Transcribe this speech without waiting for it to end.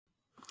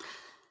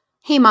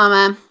Hey,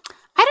 Mama.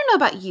 I don't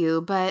know about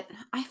you, but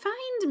I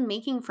find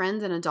making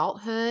friends in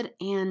adulthood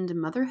and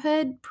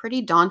motherhood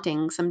pretty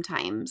daunting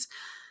sometimes.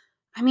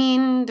 I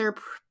mean, there are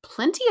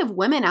plenty of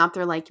women out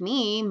there like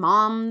me,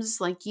 moms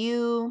like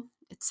you,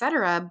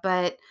 etc.,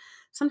 but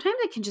sometimes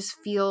it can just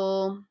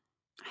feel,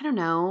 I don't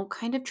know,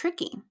 kind of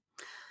tricky.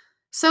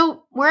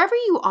 So, wherever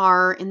you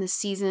are in the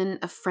season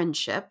of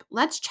friendship,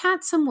 let's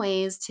chat some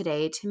ways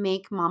today to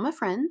make mama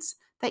friends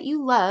that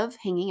you love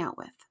hanging out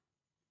with.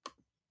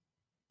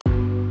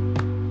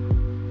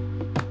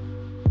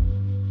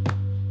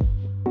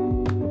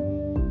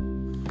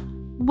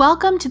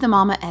 Welcome to the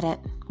Mama Edit,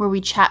 where we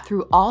chat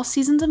through all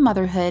seasons of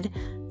motherhood,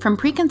 from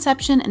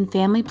preconception and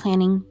family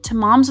planning to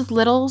moms with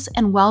littles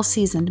and well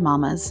seasoned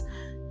mamas.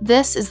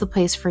 This is the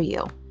place for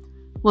you.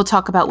 We'll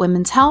talk about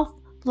women's health,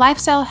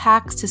 lifestyle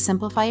hacks to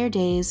simplify your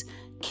days,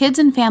 kids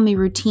and family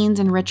routines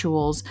and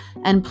rituals,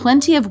 and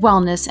plenty of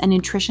wellness and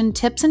nutrition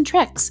tips and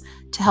tricks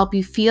to help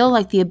you feel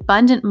like the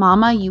abundant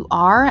mama you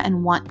are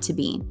and want to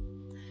be.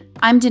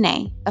 I'm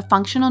Danae, a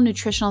functional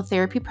nutritional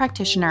therapy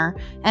practitioner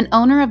and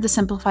owner of The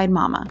Simplified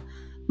Mama.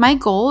 My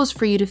goal is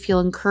for you to feel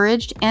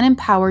encouraged and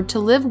empowered to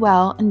live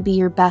well and be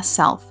your best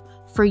self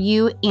for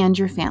you and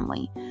your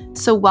family.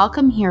 So,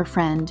 welcome here,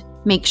 friend.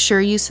 Make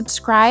sure you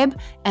subscribe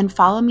and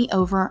follow me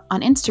over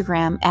on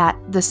Instagram at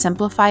The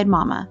Simplified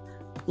Mama.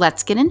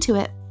 Let's get into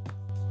it.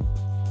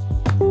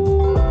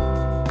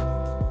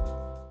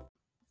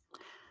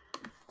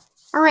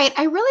 All right,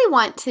 I really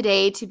want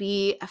today to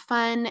be a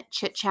fun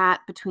chit chat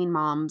between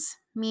moms,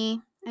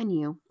 me and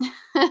you.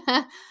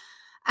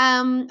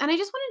 And I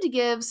just wanted to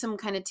give some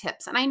kind of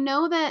tips. And I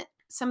know that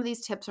some of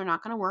these tips are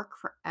not going to work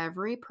for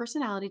every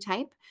personality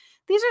type.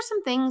 These are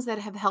some things that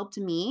have helped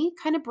me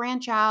kind of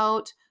branch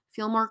out,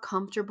 feel more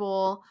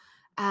comfortable.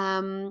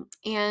 And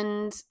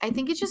I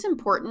think it's just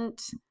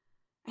important.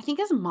 I think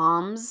as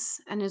moms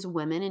and as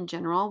women in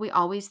general, we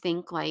always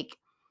think like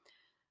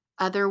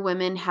other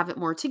women have it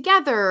more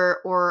together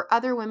or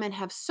other women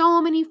have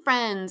so many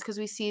friends because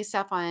we see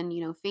stuff on,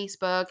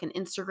 Facebook and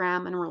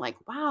Instagram and we're like,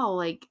 wow,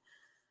 like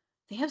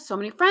they have so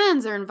many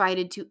friends, they're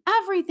invited to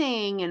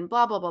everything and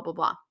blah, blah, blah, blah,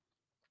 blah.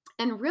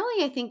 And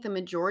really, I think the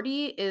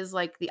majority is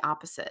like the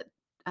opposite.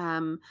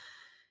 Um,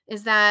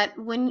 is that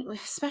when,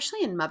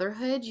 especially in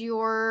motherhood,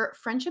 your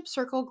friendship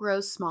circle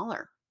grows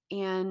smaller.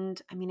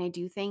 And I mean, I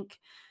do think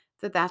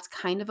that that's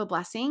kind of a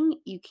blessing.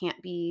 You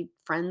can't be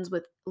friends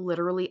with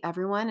literally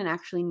everyone and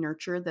actually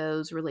nurture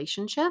those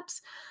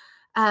relationships.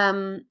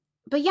 Um,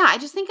 but yeah, I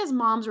just think as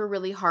moms, we're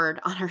really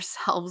hard on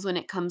ourselves when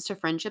it comes to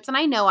friendships. And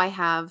I know I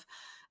have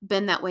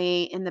been that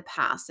way in the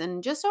past.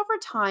 And just over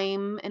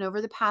time and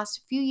over the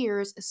past few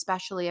years,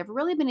 especially, I've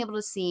really been able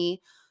to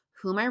see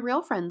who my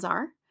real friends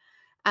are.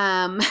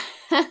 Um,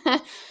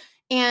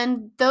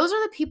 and those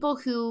are the people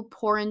who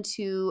pour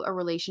into a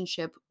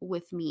relationship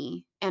with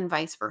me and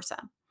vice versa.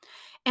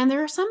 And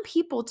there are some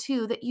people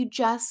too that you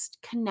just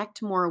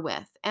connect more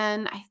with.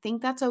 And I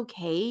think that's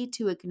okay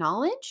to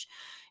acknowledge.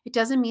 It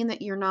doesn't mean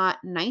that you're not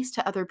nice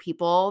to other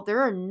people.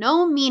 There are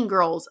no mean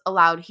girls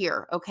allowed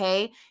here,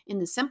 okay? In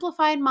the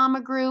Simplified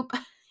Mama group,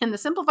 in the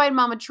Simplified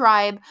Mama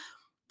tribe,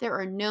 there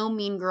are no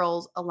mean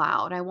girls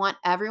allowed. I want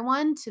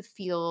everyone to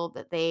feel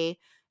that they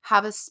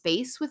have a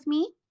space with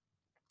me.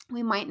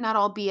 We might not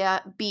all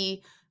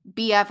be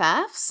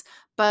BFFs,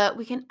 but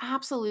we can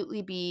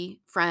absolutely be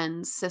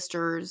friends,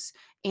 sisters,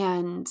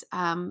 and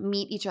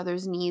meet each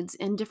other's needs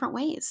in different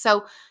ways.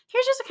 So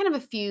here's just a kind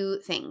of a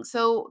few things.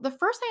 So the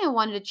first thing I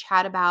wanted to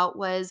chat about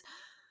was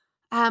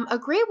a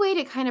great way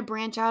to kind of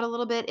branch out a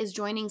little bit is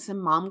joining some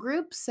mom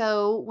groups.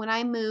 So when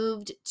I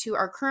moved to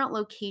our current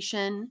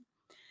location,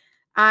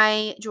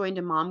 I joined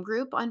a mom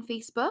group on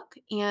Facebook,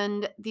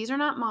 and these are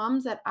not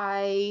moms that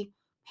I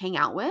hang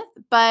out with,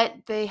 but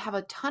they have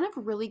a ton of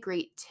really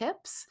great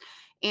tips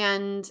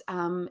and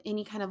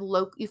any kind of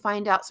local, you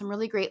find out some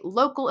really great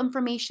local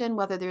information,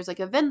 whether there's like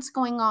events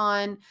going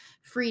on,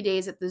 free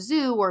days at the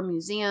zoo or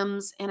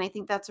museums. And I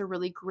think that's a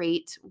really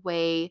great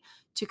way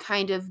to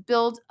kind of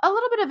build a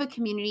little bit of a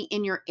community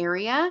in your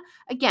area.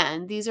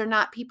 Again, these are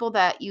not people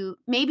that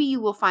maybe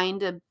you will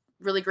find a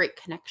really great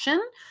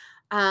connection,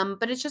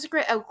 but it's just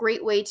a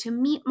great way to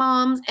meet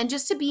moms and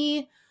just to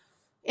be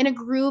in a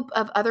group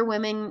of other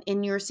women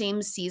in your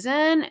same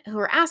season who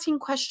are asking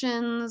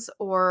questions,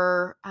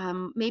 or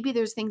maybe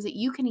there's things that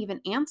you can even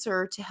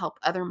answer to help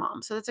other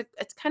moms. So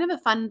it's kind of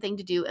a fun thing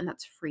to do, and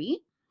that's free.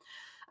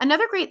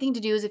 Another great thing to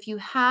do is if you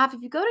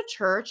go to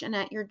church and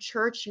at your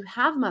church you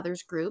have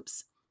mothers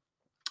groups,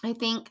 I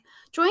think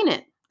join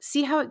it,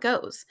 see how it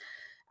goes.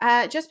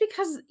 Just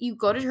because you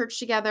go to church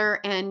together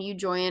and you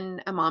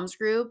join a mom's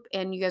group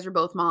and you guys are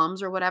both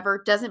moms or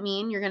whatever, doesn't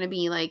mean you're going to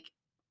be like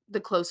the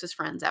closest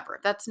friends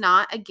ever. That's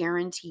not a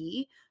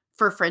guarantee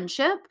for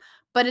friendship,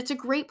 but it's a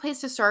great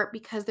place to start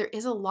because there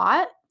is a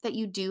lot that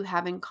you do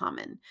have in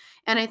common.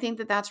 And I think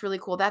that that's really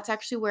cool. That's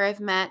actually where I've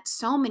met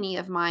so many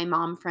of my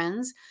mom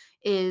friends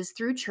is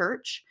through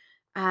church.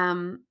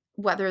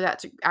 Whether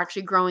that's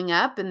actually growing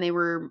up and they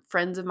were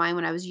friends of mine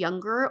when I was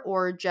younger,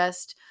 or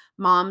just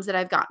moms that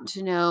I've gotten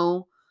to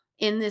know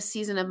in this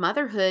season of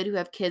motherhood who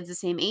have kids the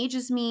same age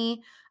as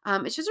me.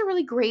 It's just a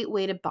really great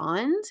way to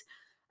bond.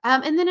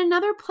 And then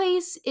another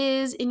place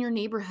is in your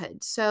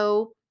neighborhood.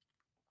 So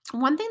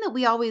one thing that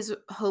we always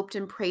hoped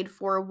and prayed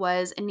for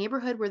was a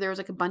neighborhood where there was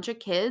like a bunch of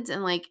kids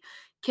and like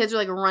kids are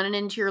like running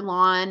into your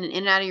lawn and in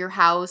and out of your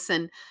house.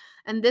 And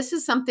this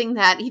is something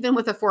that even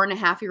with a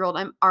 4.5-year-old,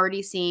 I'm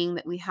already seeing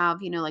that we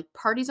have, like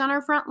parties on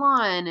our front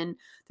lawn and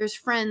there's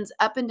friends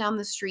up and down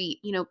the street.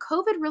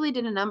 COVID really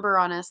did a number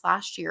on us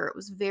last year. It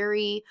was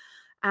very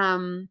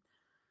um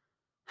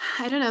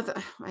I don't know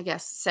if I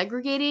guess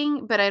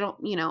segregating, but I don't,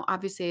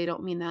 obviously I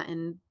don't mean that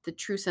in the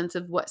true sense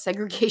of what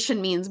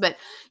segregation means, but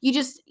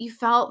you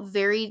felt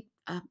very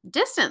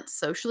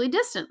socially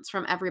distanced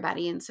from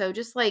everybody. And so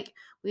just like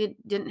we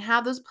didn't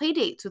have those play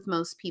dates with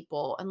most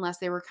people unless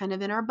they were kind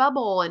of in our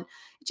bubble. And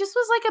it just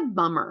was like a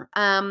bummer.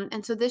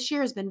 And so this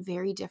year has been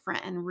very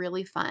different and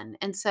really fun.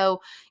 And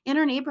so in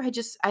our neighborhood,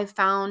 I've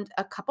found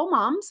a couple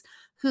moms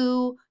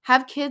who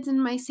have kids in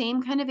my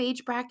same kind of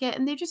age bracket,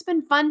 and they've just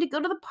been fun to go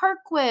to the park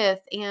with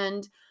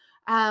and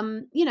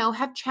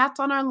have chats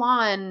on our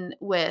lawn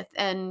with,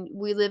 and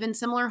we live in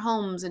similar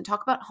homes and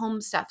talk about home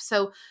stuff.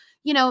 So,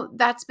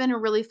 that's been a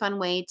really fun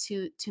way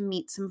to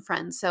meet some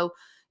friends. So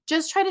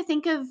just try to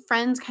think of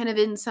friends kind of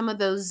in some of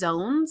those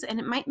zones, and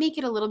it might make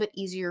it a little bit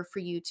easier for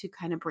you to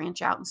kind of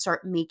branch out and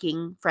start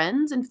making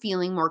friends and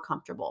feeling more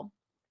comfortable.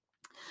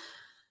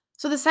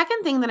 So the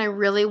second thing that I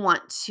really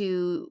want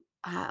to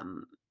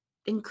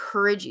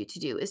encourage you to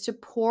do is to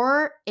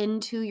pour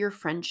into your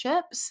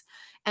friendships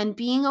and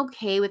being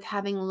okay with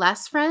having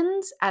less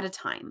friends at a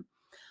time.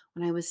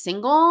 When I was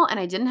single and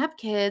I didn't have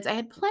kids, I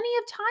had plenty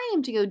of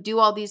time to go do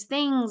all these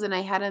things and I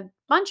had a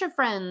bunch of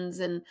friends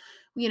and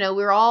we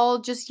were all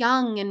just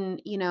young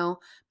and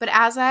but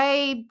as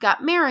I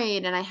got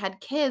married and I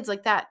had kids,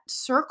 like that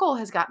circle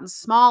has gotten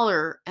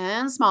smaller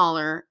and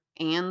smaller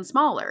and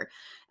smaller.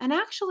 And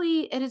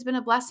actually, it has been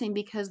a blessing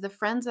because the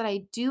friends that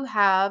I do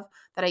have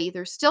that I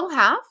either still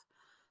have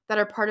that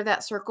are part of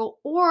that circle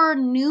or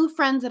new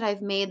friends that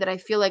I've made that I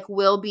feel like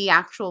will be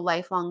actual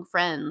lifelong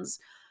friends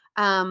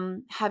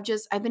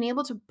I've been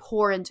able to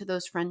pour into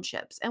those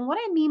friendships. And what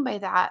I mean by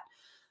that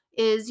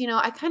is,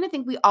 I kind of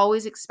think we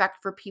always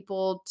expect for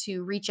people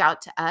to reach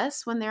out to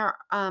us when they're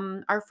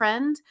our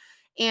friend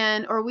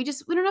or we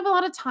don't have a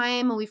lot of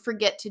time and we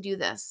forget to do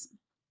this.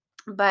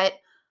 But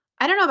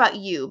I don't know about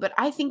you, but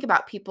I think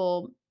about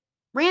people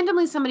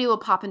randomly somebody will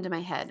pop into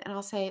my head and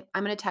I'll say,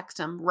 I'm going to text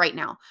them right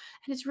now.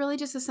 And it's really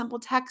just a simple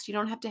text. You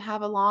don't have to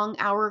have a long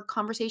hour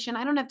conversation.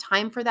 I don't have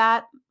time for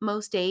that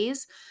most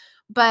days,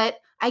 but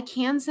I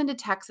can send a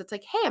text that's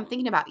like, hey, I'm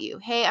thinking about you.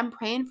 Hey, I'm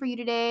praying for you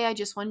today. I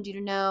just wanted you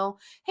to know,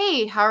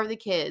 hey, how are the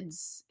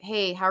kids?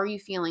 Hey, how are you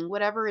feeling?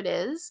 Whatever it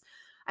is.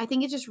 I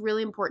think it's just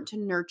really important to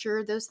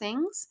nurture those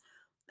things.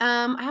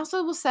 I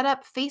also will set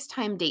up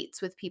FaceTime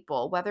dates with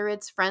people, whether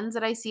it's friends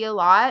that I see a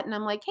lot and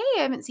I'm like, hey,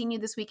 I haven't seen you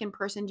this week in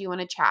person. Do you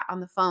want to chat on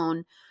the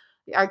phone?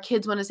 Our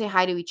kids want to say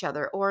hi to each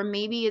other. Or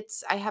maybe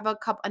it's I have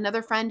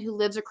another friend who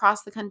lives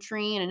across the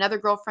country and another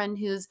girlfriend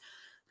who's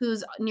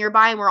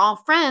nearby and we're all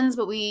friends,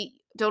 but we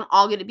don't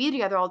all get to be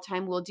together all the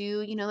time. We'll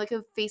do, like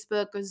a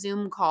Facebook or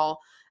Zoom call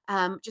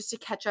just to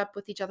catch up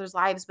with each other's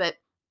lives.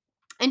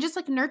 And just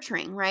like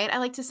nurturing, right? I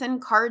like to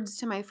send cards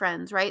to my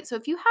friends, right? So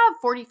if you have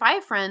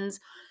 45 friends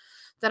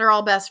that are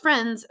all best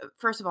friends,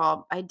 first of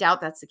all, I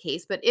doubt that's the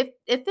case, but if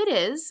it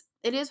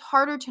is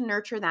harder to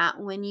nurture that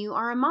when you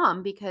are a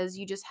mom because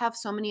you just have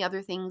so many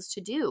other things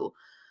to do.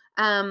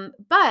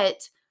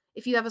 But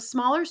if you have a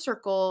smaller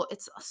circle,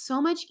 it's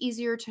so much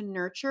easier to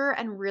nurture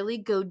and really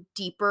go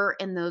deeper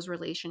in those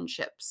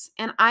relationships.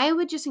 And I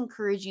would just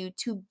encourage you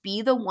to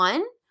be the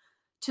one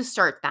to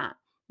start that.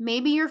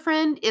 Maybe your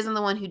friend isn't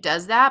the one who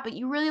does that, but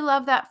you really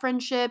love that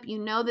friendship. You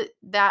know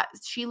that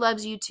she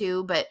loves you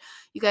too, but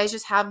you guys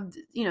just have,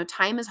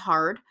 time is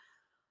hard.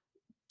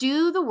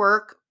 Do the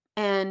work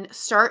and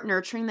start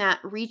nurturing that,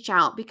 reach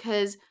out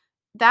because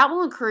that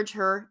will encourage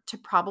her to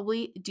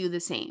probably do the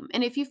same.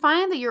 And if you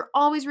find that you're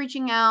always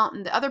reaching out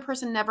and the other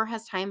person never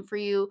has time for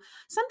you,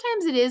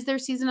 sometimes it is their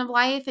season of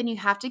life and you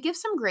have to give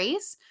some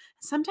grace.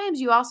 Sometimes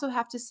you also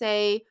have to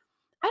say,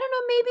 I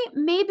don't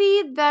know,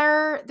 maybe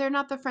they're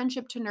not the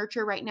friendship to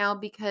nurture right now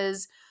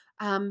because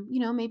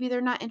maybe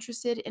they're not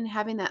interested in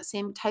having that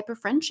same type of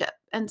friendship.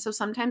 And so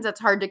sometimes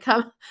that's hard to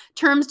come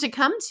terms to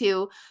come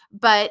to,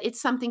 but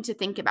it's something to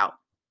think about.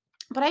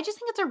 But I just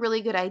think it's a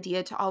really good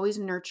idea to always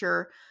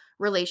nurture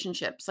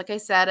relationships. Like I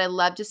said, I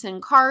love to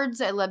send cards.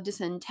 I love to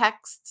send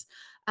texts.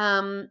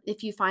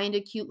 If you find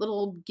a cute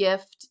little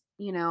gift,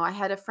 I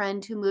had a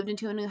friend who moved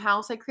into a new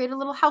house. I created a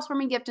little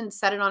housewarming gift and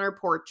set it on her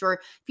porch.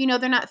 Or if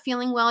they're not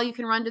feeling well, you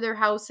can run to their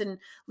house and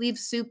leave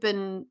soup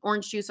and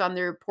orange juice on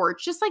their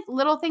porch. Just like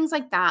little things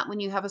like that when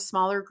you have a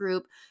smaller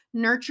group,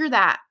 nurture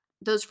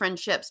those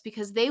friendships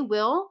because they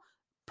will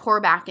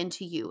pour back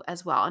into you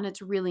as well. And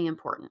it's really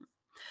important.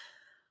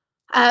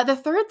 The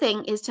third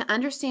thing is to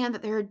understand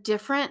that there are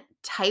different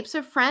types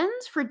of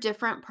friends for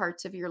different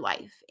parts of your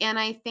life. And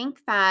I think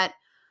that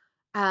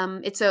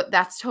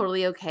That's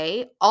totally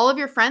okay. All of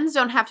your friends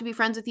don't have to be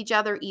friends with each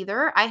other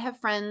either. I have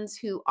friends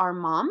who are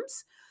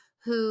moms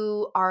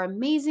who are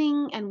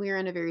amazing, and we're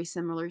in a very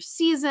similar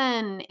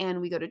season,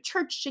 and we go to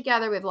church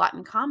together. We have a lot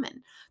in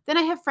common. Then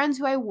I have friends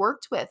who I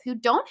worked with who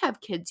don't have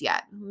kids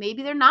yet.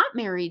 Maybe they're not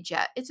married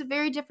yet. It's a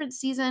very different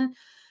season.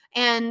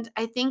 And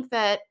I think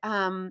that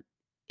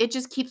it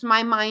just keeps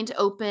my mind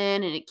open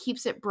and it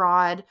keeps it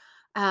broad,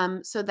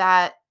 so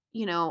that,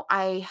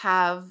 I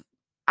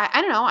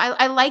don't know.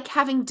 I like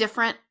having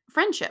different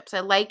friendships. I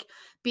like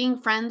being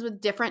friends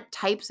with different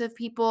types of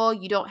people.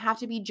 You don't have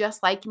to be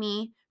just like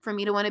me for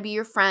me to want to be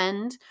your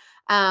friend.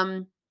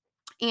 Um,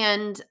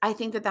 and I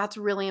think that that's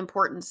really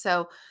important.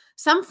 So,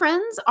 some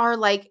friends are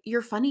like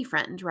your funny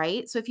friend,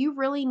 right? So, if you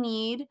really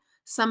need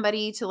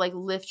somebody to like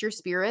lift your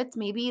spirits,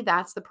 maybe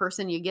that's the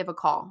person you give a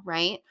call,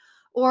 right?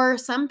 Or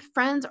some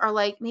friends are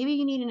like, maybe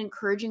you need an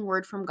encouraging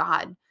word from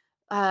God,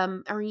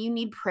 or you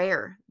need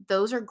prayer.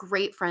 Those are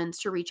great friends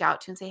to reach out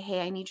to and say,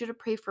 hey, I need you to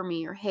pray for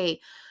me. Or, hey,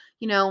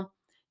 you know,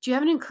 do you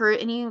have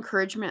any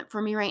encouragement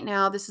for me right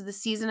now? This is the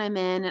season I'm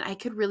in, and I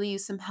could really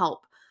use some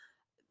help.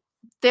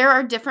 There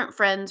are different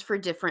friends for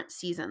different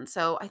seasons.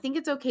 So I think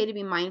it's okay to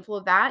be mindful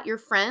of that. Your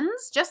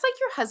friends, just like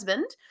your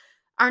husband,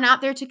 are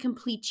not there to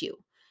complete you.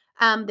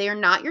 They are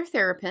not your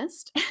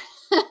therapist.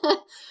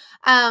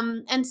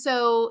 And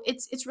so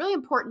it's really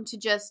important to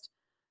just,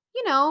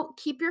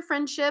 keep your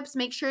friendships,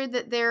 make sure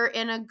that they're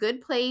in a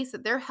good place,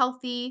 that they're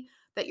healthy,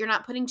 that you're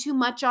not putting too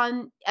much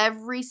on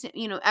every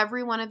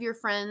one of your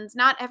friends.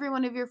 Not every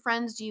one of your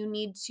friends do you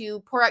need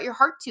to pour out your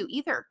heart to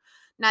either.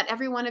 Not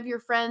every one of your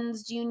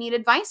friends do you need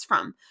advice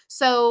from.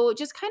 So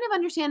just kind of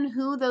understand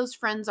who those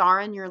friends are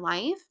in your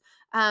life,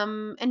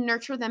 and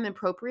nurture them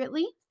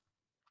appropriately.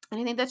 And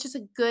I think that's just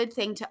a good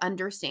thing to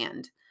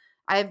understand.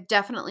 I've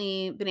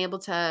definitely been able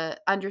to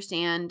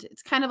understand.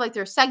 It's kind of like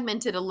they're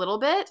segmented a little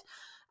bit,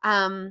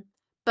 um,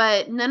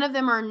 but none of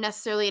them are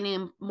necessarily any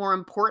more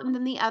important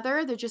than the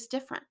other. They're just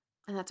different,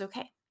 and that's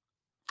okay.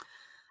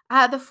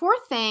 The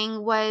fourth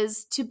thing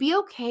was to be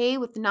okay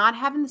with not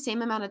having the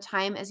same amount of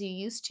time as you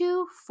used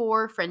to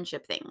for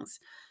friendship things.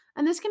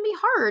 And this can be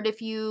hard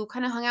if you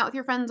kind of hung out with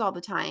your friends all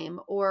the time,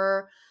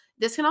 or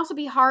this can also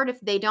be hard if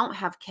they don't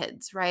have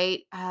kids,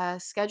 right?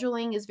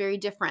 Scheduling is very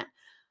different.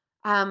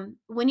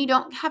 When you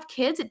don't have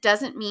kids, it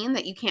doesn't mean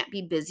that you can't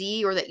be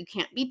busy or that you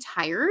can't be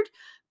tired.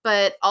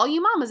 But all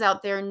you mamas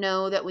out there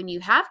know that when you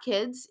have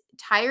kids,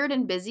 tired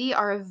and busy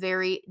are a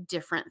very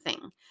different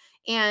thing.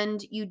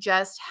 And you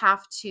just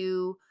have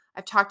to,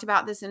 I've talked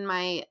about this in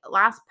my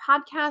last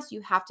podcast,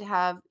 you have to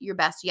have your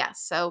best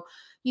yes. So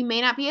you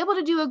may not be able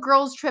to do a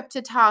girls' trip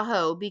to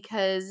Tahoe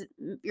because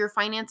your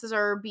finances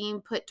are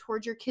being put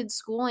towards your kids'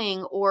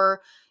 schooling,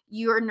 or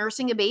you're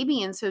nursing a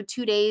baby. And so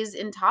 2 days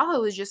in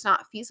Tahoe is just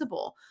not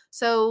feasible.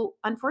 So,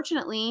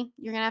 unfortunately,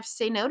 you're going to have to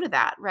say no to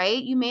that,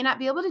 right? You may not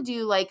be able to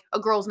do like a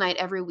girls' night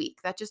every week.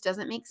 That just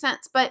doesn't make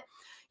sense. But,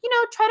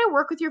 try to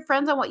work with your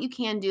friends on what you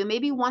can do.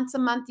 Maybe once a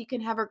month you can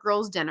have a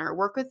girls' dinner.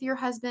 Work with your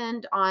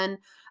husband on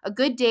a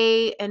good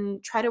day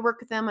and try to work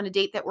with them on a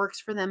date that works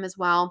for them as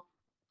well.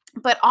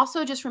 But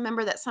also just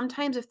remember that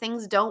sometimes if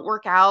things don't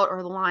work out or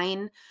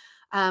align,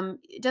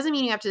 it doesn't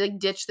mean you have to like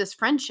ditch this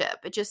friendship.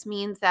 It just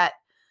means that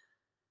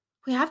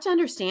we have to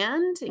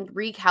understand and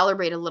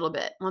recalibrate a little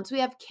bit. Once we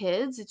have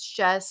kids, it's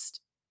just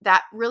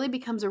that really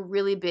becomes a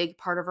really big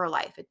part of our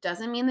life. It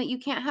doesn't mean that you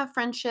can't have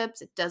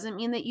friendships. It doesn't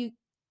mean that you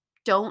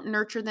don't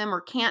nurture them or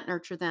can't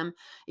nurture them.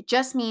 It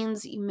just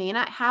means you may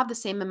not have the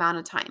same amount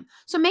of time.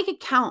 So make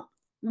it count,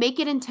 make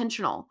it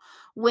intentional.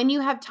 When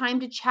you have time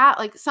to chat,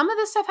 like some of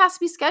this stuff has to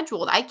be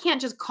scheduled. I can't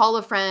just call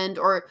a friend,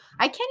 or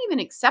I can't even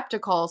accept a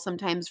call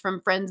sometimes from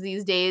friends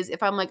these days.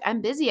 If I'm like,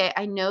 I'm busy,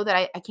 I know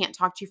that I can't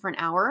talk to you for an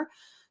hour.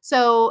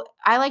 So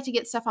I like to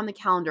get stuff on the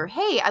calendar.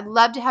 Hey, I'd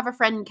love to have a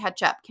friend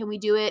catch up. Can we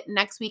do it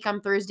next week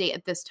on Thursday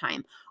at this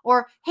time?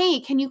 Or, hey,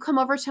 can you come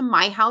over to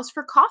my house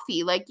for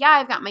coffee? Like, yeah,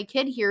 I've got my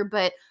kid here,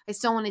 but I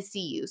still want to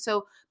see you.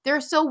 So there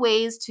are still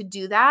ways to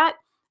do that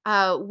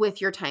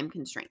with your time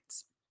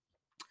constraints.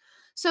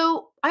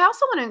 So I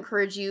also want to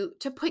encourage you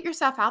to put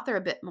yourself out there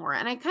a bit more.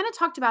 And I kind of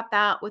talked about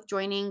that with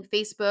joining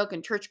Facebook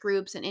and church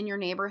groups and in your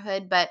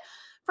neighborhood. But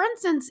for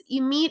instance,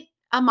 you meet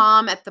a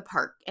mom at the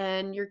park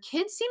and your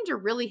kids seem to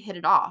really hit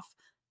it off.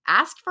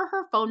 Ask for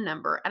her phone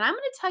number. And I'm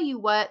going to tell you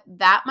what,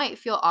 that might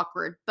feel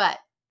awkward, but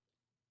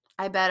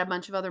I bet a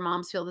bunch of other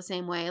moms feel the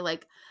same way.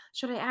 Like,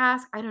 should I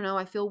ask? I don't know.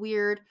 I feel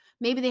weird.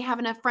 Maybe they have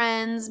enough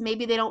friends.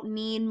 Maybe they don't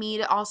need me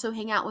to also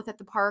hang out with at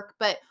the park.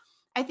 But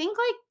I think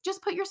like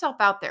just put yourself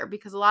out there,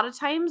 because a lot of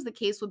times the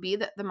case will be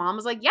that the mom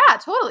is like, yeah,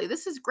 totally.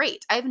 This is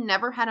great. I've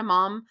never had a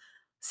mom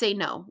say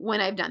no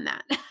when I've done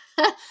that.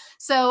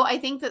 So I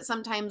think that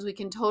sometimes we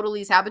can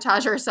totally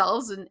sabotage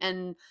ourselves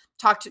and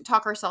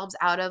talk ourselves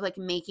out of like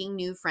making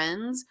new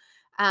friends.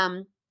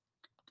 Um,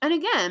 and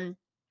again,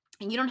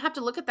 and you don't have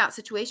to look at that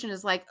situation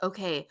as like,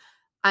 okay,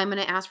 I'm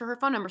going to ask for her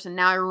phone number. So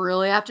now I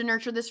really have to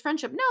nurture this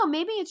friendship. No,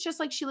 maybe it's just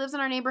like she lives in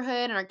our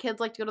neighborhood and our kids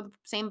like to go to the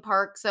same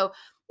park. So,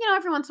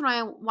 every once in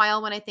a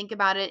while when I think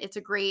about it, it's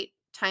a great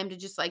time to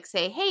just like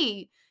say,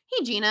 hey,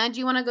 hey, Gina, do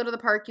you want to go to the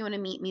park? You want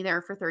to meet me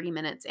there for 30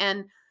 minutes?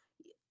 And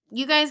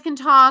you guys can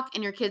talk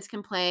and your kids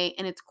can play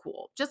and it's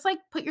cool. Just like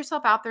put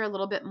yourself out there a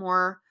little bit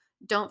more.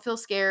 Don't feel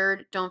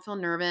scared. Don't feel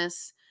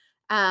nervous.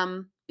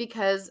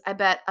 Because I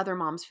bet other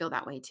moms feel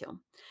that way too.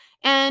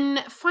 And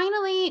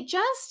finally,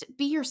 just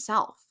be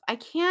yourself. I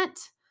can't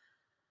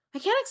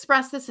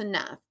express this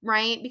enough,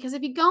 right? Because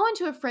if you go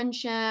into a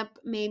friendship,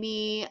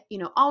 maybe,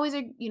 always,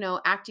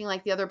 acting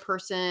like the other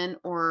person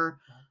or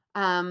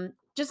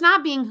just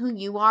not being who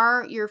you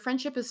are, your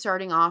friendship is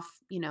starting off,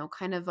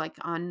 kind of like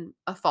on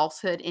a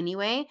falsehood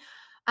anyway.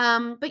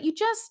 But I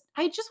just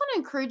want to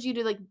encourage you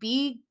to like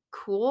be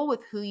cool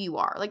with who you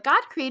are. Like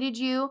God created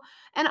you.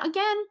 And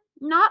again,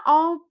 not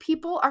all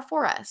people are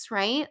for us,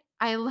 right?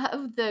 I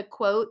love the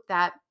quote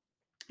that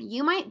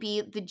you might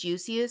be the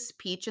juiciest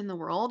peach in the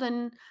world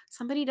and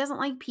somebody doesn't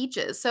like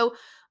peaches. So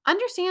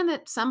understand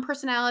that some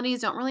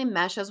personalities don't really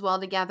mesh as well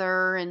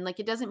together and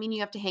like it doesn't mean you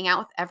have to hang out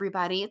with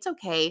everybody. It's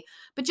okay.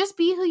 But just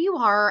be who you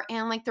are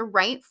and like the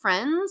right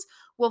friends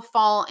will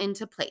fall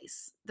into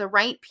place. The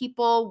right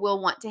people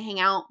will want to hang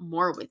out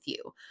more with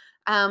you.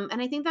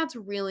 And I think that's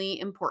really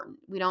important.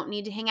 We don't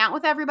need to hang out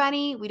with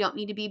everybody. We don't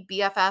need to be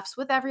BFFs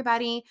with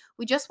everybody.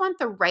 We just want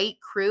the right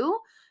crew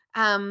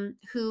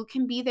who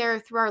can be there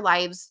through our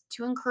lives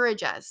to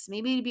encourage us,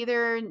 maybe to be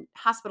there in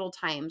hospital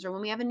times or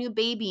when we have a new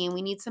baby and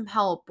we need some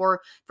help, or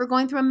if we're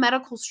going through a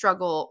medical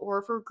struggle or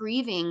if we're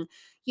grieving.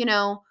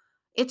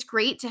 It's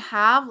great to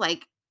have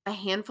like a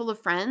handful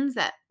of friends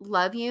that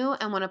love you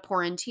and want to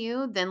pour into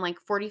you than like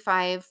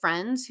 45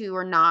 friends who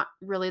are not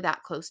really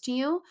that close to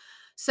you.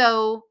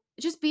 So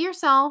just be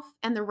yourself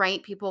and the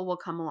right people will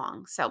come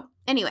along. So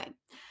anyway,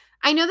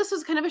 I know this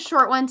was kind of a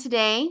short one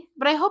today,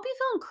 but I hope you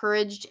feel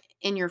encouraged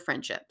in your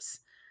friendships.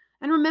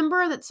 And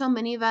remember that so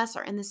many of us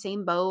are in the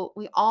same boat.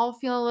 We all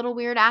feel a little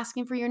weird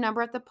asking for your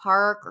number at the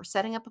park or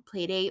setting up a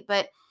play date,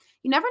 but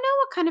you never know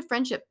what kind of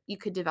friendship you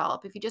could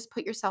develop if you just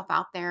put yourself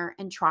out there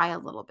and try a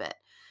little bit.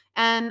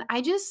 And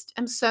I just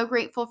am so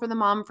grateful for the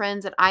mom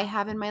friends that I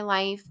have in my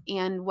life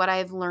and what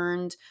I've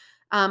learned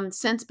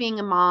since being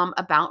a mom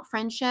about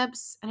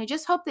friendships. And I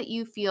just hope that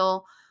you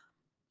feel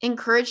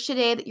encouraged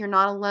today that you're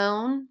not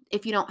alone.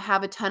 If you don't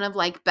have a ton of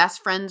like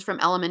best friends from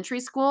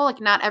elementary school,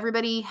 like not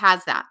everybody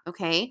has that,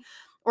 okay?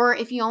 Or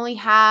if you only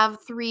have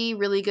 3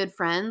 really good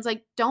friends,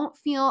 like don't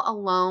feel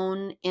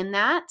alone in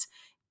that.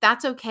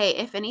 That's okay.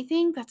 If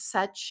anything, that's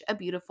such a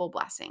beautiful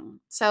blessing.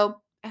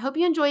 So I hope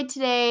you enjoyed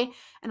today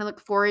and I look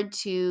forward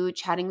to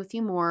chatting with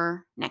you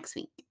more next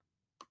week.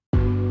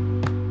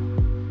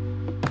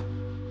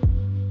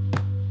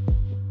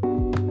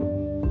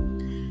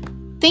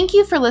 Thank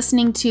you for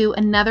listening to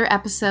another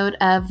episode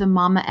of The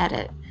Mama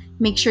Edit.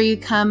 Make sure you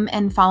come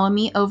and follow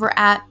me over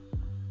at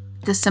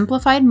The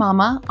Simplified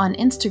Mama on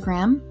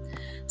Instagram.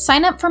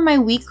 Sign up for my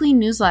weekly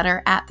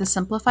newsletter at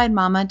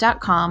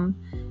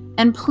thesimplifiedmama.com.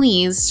 And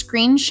please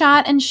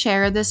screenshot and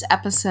share this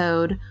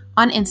episode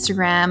on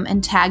Instagram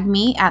and tag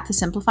me at The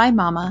Simplified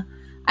Mama.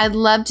 I'd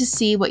love to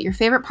see what your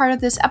favorite part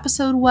of this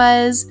episode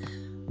was,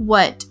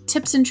 what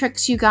tips and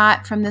tricks you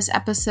got from this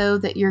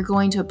episode that you're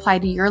going to apply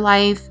to your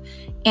life.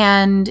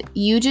 And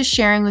you just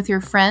sharing with your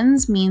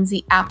friends means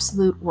the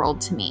absolute world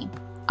to me.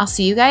 I'll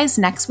see you guys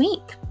next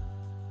week.